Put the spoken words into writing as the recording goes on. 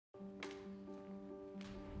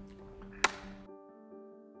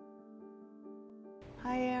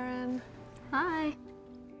Hi, Erin. Hi.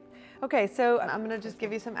 Okay, so I'm gonna just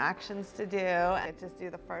give you some actions to do. I just do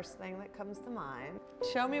the first thing that comes to mind.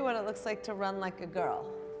 Show me what it looks like to run like a girl.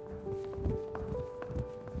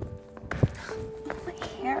 My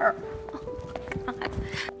hair. Oh my God.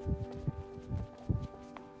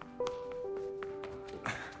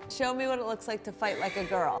 Show me what it looks like to fight like a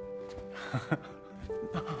girl.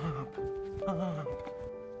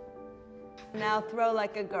 Now throw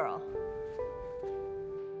like a girl.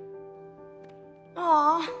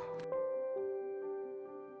 Aw.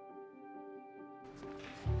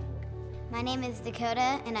 My name is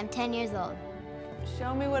Dakota, and I'm 10 years old.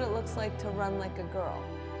 Show me what it looks like to run like a girl.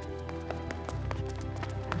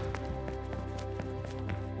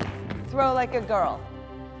 Throw like a girl.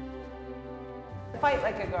 Fight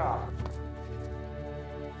like a girl.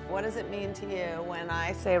 What does it mean to you when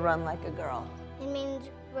I say run like a girl? It means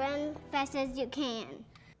run fast as you can.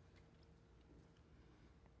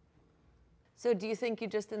 So do you think you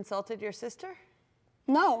just insulted your sister?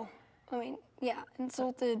 No. I mean, yeah,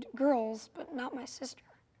 insulted girls, but not my sister.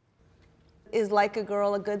 Is like a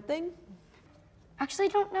girl a good thing? Actually,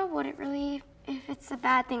 don't know if it's a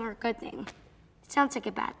bad thing or a good thing. It sounds like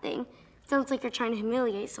a bad thing. It sounds like you're trying to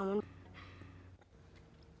humiliate someone.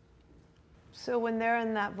 So when they're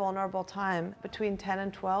in that vulnerable time between 10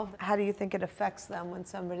 and 12, how do you think it affects them when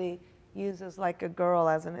somebody uses like a girl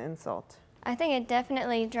as an insult? I think it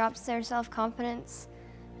definitely drops their self-confidence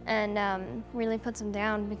and really puts them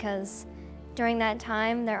down, because during that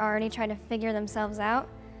time they're already trying to figure themselves out,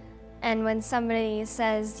 and when somebody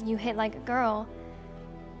says you hit like a girl,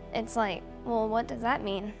 it's like, well, what does that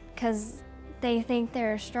mean? Because they think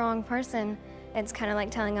they're a strong person. It's kind of like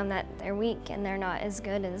telling them that they're weak and they're not as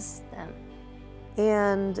good as them.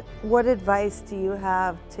 And what advice do you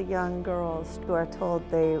have to young girls who are told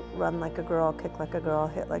they run like a girl, kick like a girl,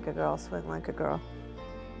 hit like a girl, swing like a girl?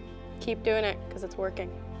 Keep doing it, because it's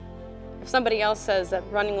working. If somebody else says that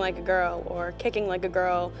running like a girl or kicking like a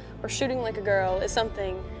girl or shooting like a girl is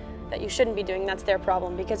something that you shouldn't be doing, that's their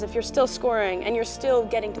problem. Because if you're still scoring and you're still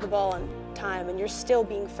getting to the ball on time and you're still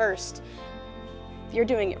being first, you're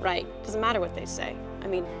doing it right. It doesn't matter what they say. I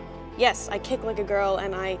mean, yes, I kick like a girl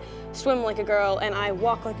and I swim like a girl and I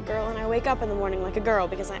walk like a girl and I wake up in the morning like a girl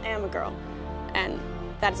because I am a girl. And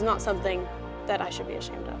that is not something that I should be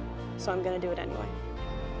ashamed of. So I'm gonna do it anyway.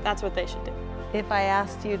 That's what they should do. If I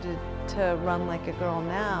asked you to run like a girl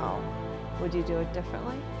now, would you do it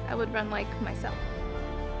differently? I would run like myself.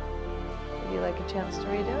 Would you like a chance to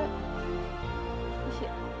redo it?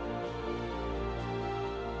 Yeah.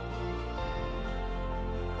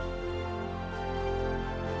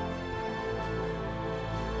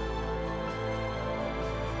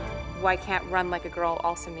 Why can't run like a girl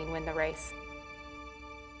also mean win the race?